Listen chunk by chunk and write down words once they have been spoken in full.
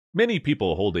Many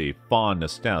people hold a fond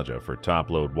nostalgia for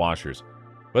top-load washers,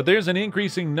 but there's an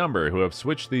increasing number who have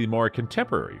switched to the more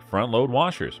contemporary front-load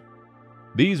washers.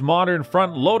 These modern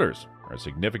front loaders are a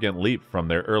significant leap from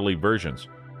their early versions,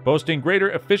 boasting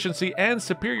greater efficiency and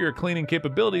superior cleaning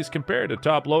capabilities compared to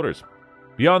top loaders.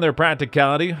 Beyond their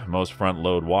practicality, most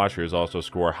front-load washers also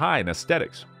score high in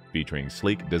aesthetics, featuring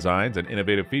sleek designs and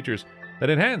innovative features that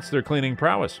enhance their cleaning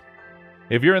prowess.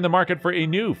 If you're in the market for a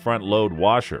new front-load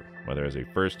washer, whether as a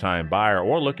first-time buyer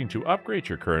or looking to upgrade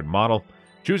your current model,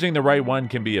 choosing the right one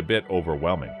can be a bit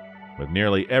overwhelming. With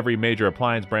nearly every major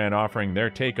appliance brand offering their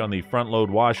take on the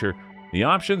front-load washer, the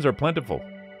options are plentiful.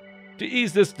 To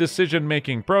ease this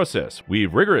decision-making process,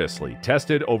 we've rigorously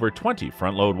tested over 20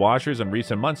 front-load washers in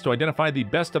recent months to identify the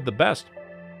best of the best.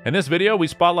 In this video, we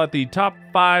spotlight the top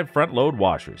 5 front-load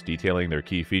washers, detailing their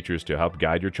key features to help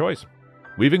guide your choice.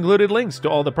 We've included links to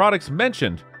all the products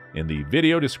mentioned in the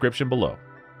video description below.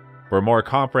 For a more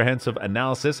comprehensive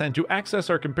analysis and to access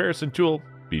our comparison tool,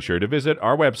 be sure to visit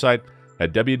our website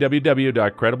at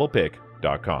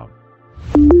www.crediblepick.com.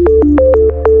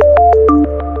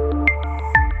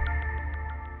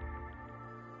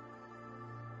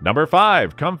 Number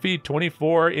 5. Comfy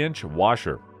 24-inch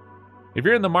washer. If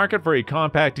you're in the market for a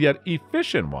compact yet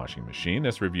efficient washing machine,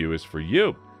 this review is for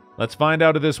you. Let's find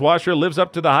out if this washer lives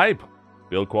up to the hype.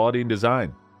 Build quality and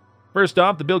design. First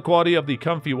off, the build quality of the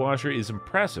Comfy washer is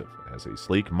impressive. It has a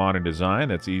sleek, modern design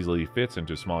that easily fits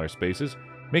into smaller spaces,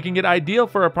 making it ideal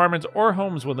for apartments or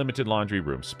homes with limited laundry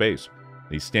room space.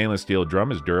 The stainless steel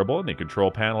drum is durable, and the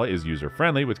control panel is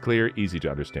user-friendly with clear,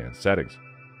 easy-to-understand settings.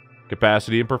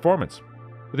 Capacity and performance.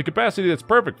 With a capacity that's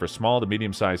perfect for small to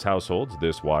medium-sized households,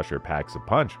 this washer packs a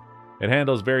punch. It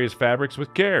handles various fabrics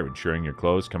with care, ensuring your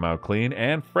clothes come out clean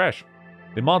and fresh.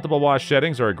 The multiple wash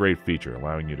settings are a great feature,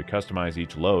 allowing you to customize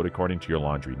each load according to your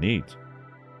laundry needs.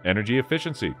 Energy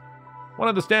efficiency. One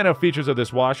of the standout features of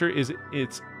this washer is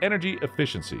its energy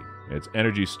efficiency. It's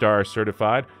Energy Star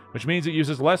certified, which means it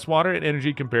uses less water and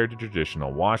energy compared to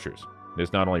traditional washers.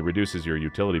 This not only reduces your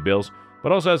utility bills,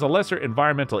 but also has a lesser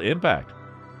environmental impact.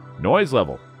 Noise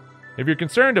level. If you're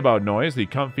concerned about noise, the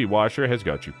Comfy washer has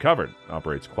got you covered. It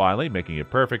operates quietly, making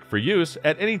it perfect for use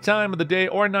at any time of the day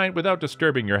or night without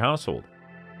disturbing your household.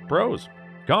 Pros.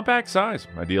 Compact size,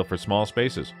 ideal for small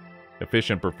spaces.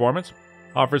 Efficient performance.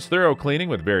 Offers thorough cleaning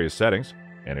with various settings.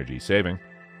 Energy saving.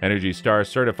 Energy Star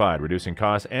certified, reducing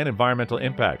costs and environmental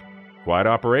impact. Quiet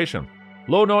operation.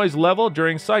 Low noise level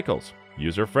during cycles.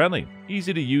 User-friendly.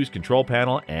 Easy to use control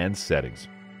panel and settings.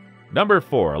 Number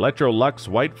 4. Electrolux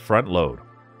White Front Load.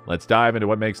 Let's dive into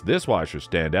what makes this washer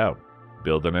stand out.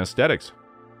 Build and aesthetics.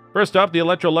 First up, the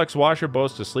Electrolux washer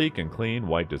boasts a sleek and clean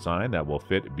white design that will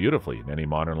fit beautifully in any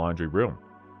modern laundry room.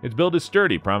 Its build is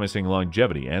sturdy, promising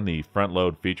longevity, and the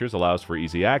front-load features allows for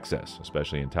easy access,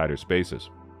 especially in tighter spaces.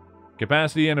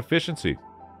 Capacity and efficiency.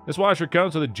 This washer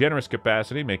comes with a generous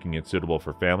capacity, making it suitable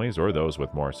for families or those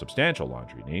with more substantial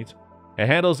laundry needs. It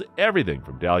handles everything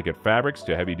from delicate fabrics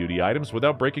to heavy-duty items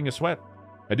without breaking a sweat.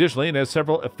 Additionally, it has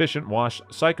several efficient wash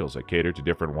cycles that cater to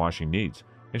different washing needs,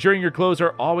 ensuring your clothes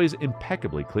are always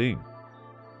impeccably clean.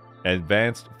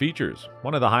 Advanced features.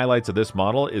 One of the highlights of this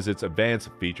model is its advanced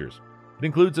features. It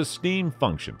includes a steam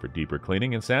function for deeper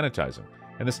cleaning and sanitizing,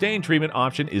 and the stain treatment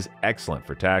option is excellent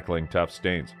for tackling tough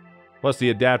stains. Plus,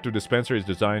 the adaptive dispenser is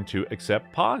designed to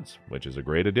accept pods, which is a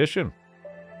great addition.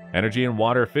 Energy and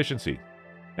water efficiency.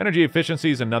 Energy efficiency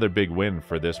is another big win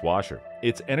for this washer.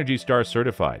 It's Energy Star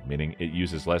certified, meaning it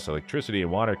uses less electricity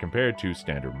and water compared to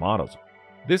standard models.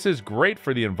 This is great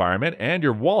for the environment and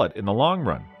your wallet in the long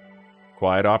run.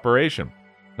 Quiet operation.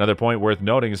 Another point worth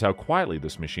noting is how quietly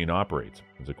this machine operates.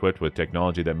 It's equipped with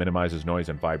technology that minimizes noise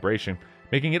and vibration,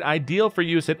 making it ideal for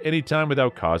use at any time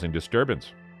without causing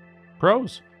disturbance.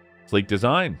 Pros. Sleek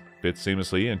design. Fits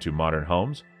seamlessly into modern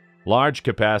homes. Large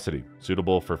capacity.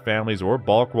 Suitable for families or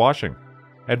bulk washing.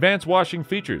 Advanced washing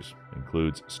features.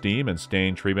 Includes steam and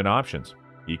stain treatment options.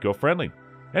 Eco-friendly.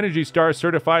 Energy Star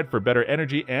certified for better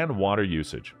energy and water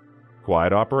usage.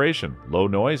 Quiet operation, low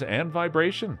noise and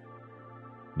vibration.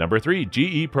 Number 3.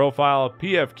 GE Profile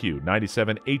PFQ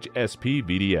 97 HSP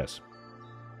VDS.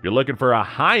 If you're looking for a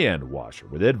high-end washer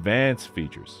with advanced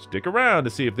features, stick around to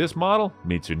see if this model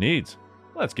meets your needs.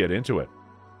 Let's get into it.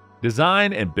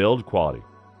 Design and build quality.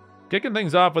 Kicking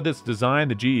things off with its design,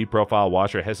 the GE Profile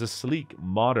washer has a sleek,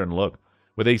 modern look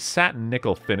with a satin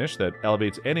nickel finish that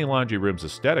elevates any laundry room's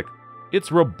aesthetic.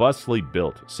 It's robustly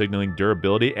built, signaling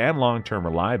durability and long-term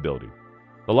reliability.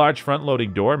 The large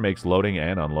front-loading door makes loading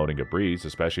and unloading a breeze,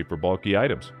 especially for bulky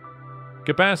items.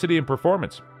 Capacity and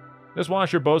performance. This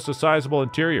washer boasts a sizable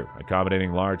interior,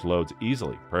 accommodating large loads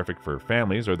easily, perfect for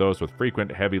families or those with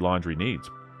frequent heavy laundry needs.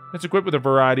 It's equipped with a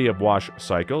variety of wash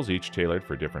cycles, each tailored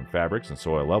for different fabrics and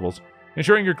soil levels,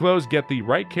 ensuring your clothes get the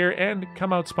right care and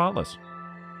come out spotless.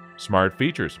 Smart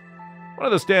features.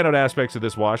 One of the standout aspects of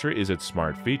this washer is its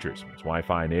smart features. It's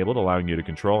Wi-Fi enabled, allowing you to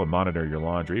control and monitor your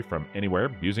laundry from anywhere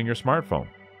using your smartphone.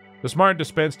 The smart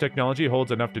dispense technology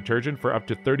holds enough detergent for up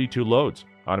to 32 loads,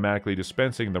 automatically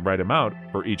dispensing the right amount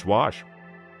for each wash.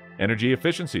 Energy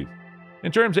efficiency.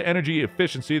 In terms of energy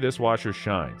efficiency, this washer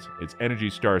shines. It's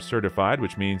Energy Star certified,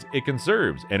 which means it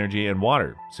conserves energy and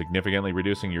water, significantly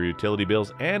reducing your utility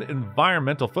bills and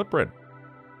environmental footprint.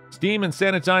 Steam and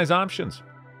sanitize options.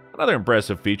 Another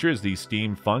impressive feature is the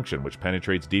steam function, which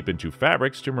penetrates deep into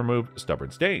fabrics to remove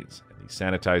stubborn stains, and the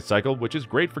sanitize cycle, which is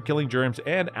great for killing germs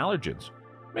and allergens,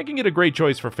 making it a great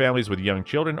choice for families with young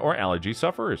children or allergy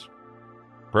sufferers.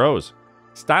 Pros.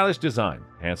 Stylish design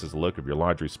enhances the look of your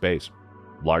laundry space.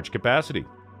 Large capacity,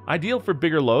 ideal for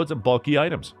bigger loads and bulky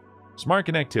items. Smart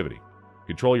connectivity,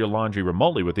 control your laundry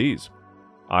remotely with ease.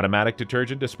 Automatic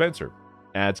detergent dispenser,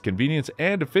 adds convenience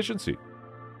and efficiency.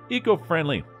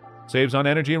 Eco-friendly, saves on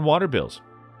energy and water bills.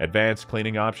 Advanced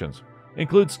cleaning options,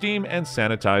 include steam and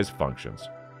sanitize functions.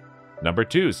 Number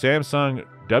 2, Samsung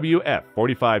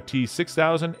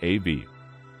WF45T6000 AV.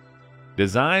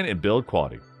 Design and build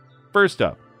quality. First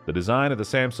up, the design of the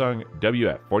Samsung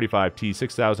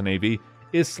WF45T6000 AV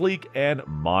is sleek and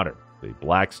modern. The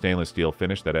black stainless steel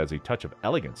finish that adds a touch of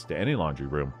elegance to any laundry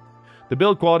room. The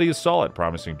build quality is solid,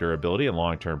 promising durability and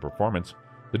long-term performance.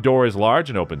 The door is large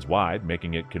and opens wide,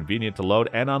 making it convenient to load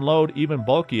and unload even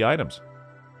bulky items.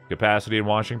 Capacity and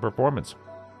washing performance.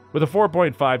 With a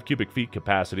 4.5 cubic feet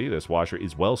capacity, this washer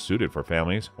is well suited for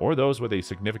families or those with a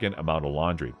significant amount of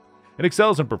laundry. It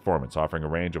excels in performance, offering a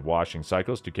range of washing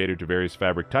cycles to cater to various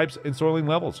fabric types and soiling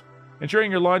levels,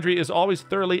 ensuring your laundry is always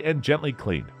thoroughly and gently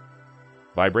cleaned.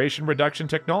 Vibration reduction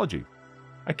technology.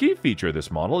 A key feature of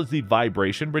this model is the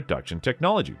vibration reduction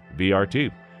technology,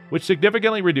 VRT, which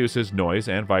significantly reduces noise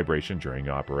and vibration during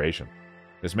operation.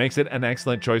 This makes it an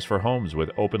excellent choice for homes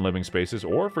with open living spaces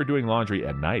or for doing laundry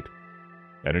at night.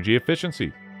 Energy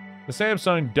efficiency. The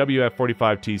Samsung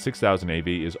WF45T6000 AV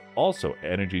is also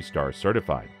Energy Star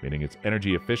certified, meaning it's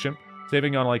energy efficient,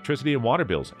 saving on electricity and water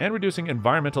bills, and reducing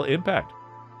environmental impact.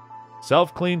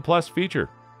 Self-Clean Plus feature.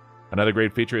 Another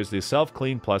great feature is the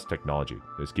Self-Clean Plus technology.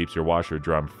 This keeps your washer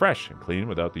drum fresh and clean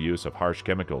without the use of harsh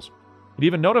chemicals. It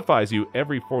even notifies you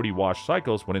every 40 wash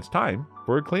cycles when it's time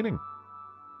for a cleaning.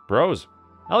 Pros.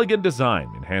 Elegant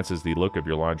design enhances the look of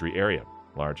your laundry area.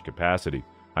 Large capacity,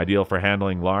 ideal for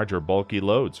handling large or bulky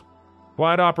loads.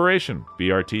 Quiet operation,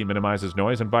 VRT minimizes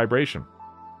noise and vibration.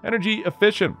 Energy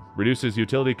efficient, reduces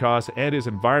utility costs and is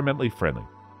environmentally friendly.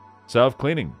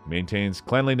 Self-cleaning, maintains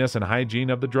cleanliness and hygiene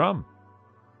of the drum.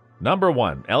 Number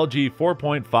 1, LG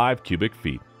 4.5 cubic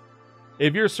feet.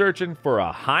 If you're searching for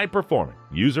a high-performing,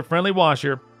 user-friendly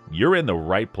washer, you're in the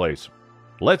right place.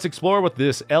 Let's explore what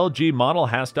this LG model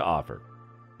has to offer.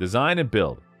 Design and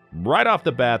build. Right off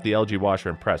the bat, the LG washer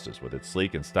impresses with its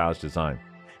sleek and stylish design.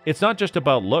 It's not just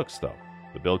about looks, though.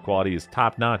 The build quality is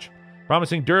top-notch,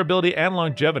 promising durability and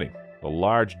longevity. The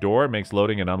large door makes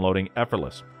loading and unloading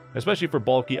effortless, especially for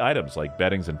bulky items like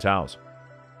beddings and towels.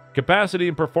 Capacity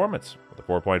and performance. With a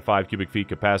 4.5 cubic feet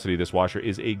capacity, this washer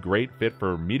is a great fit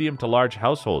for medium to large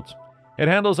households. It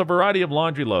handles a variety of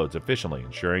laundry loads efficiently,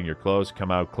 ensuring your clothes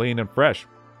come out clean and fresh.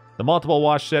 The multiple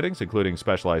wash settings, including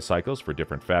specialized cycles for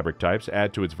different fabric types,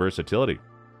 add to its versatility.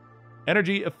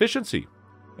 Energy efficiency.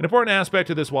 An important aspect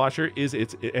of this washer is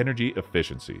its energy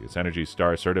efficiency. It's Energy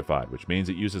Star certified, which means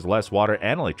it uses less water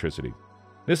and electricity.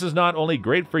 This is not only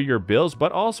great for your bills,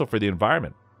 but also for the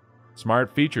environment.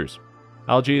 Smart features.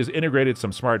 LG has integrated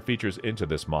some smart features into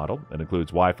this model and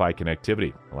includes Wi-Fi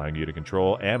connectivity, allowing you to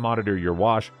control and monitor your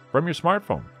wash from your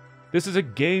smartphone. This is a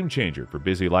game changer for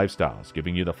busy lifestyles,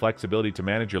 giving you the flexibility to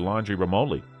manage your laundry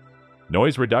remotely.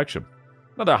 Noise reduction.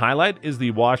 Another highlight is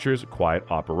the washer's quiet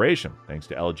operation. Thanks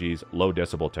to LG's low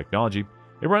decibel technology,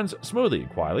 it runs smoothly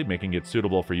and quietly, making it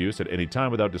suitable for use at any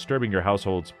time without disturbing your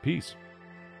household's peace.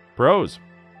 Pros.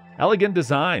 Elegant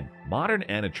design, modern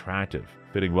and attractive,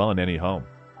 fitting well in any home.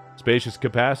 Spacious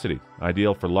capacity,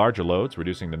 ideal for larger loads,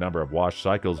 reducing the number of wash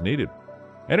cycles needed.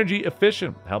 Energy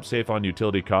efficient, helps save on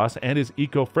utility costs and is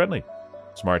eco-friendly.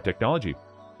 Smart technology,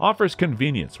 offers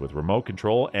convenience with remote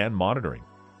control and monitoring.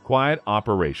 Quiet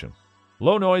operation.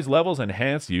 Low noise levels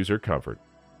enhance user comfort.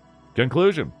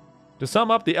 Conclusion. To sum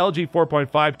up, the LG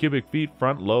 4.5 cubic feet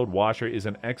front load washer is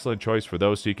an excellent choice for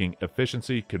those seeking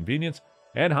efficiency, convenience,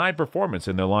 and high performance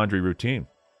in their laundry routine.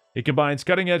 It combines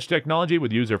cutting-edge technology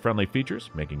with user-friendly features,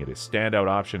 making it a standout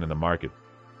option in the market.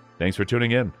 Thanks for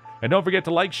tuning in, and don't forget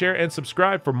to like, share, and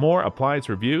subscribe for more appliance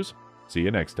reviews. See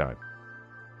you next time.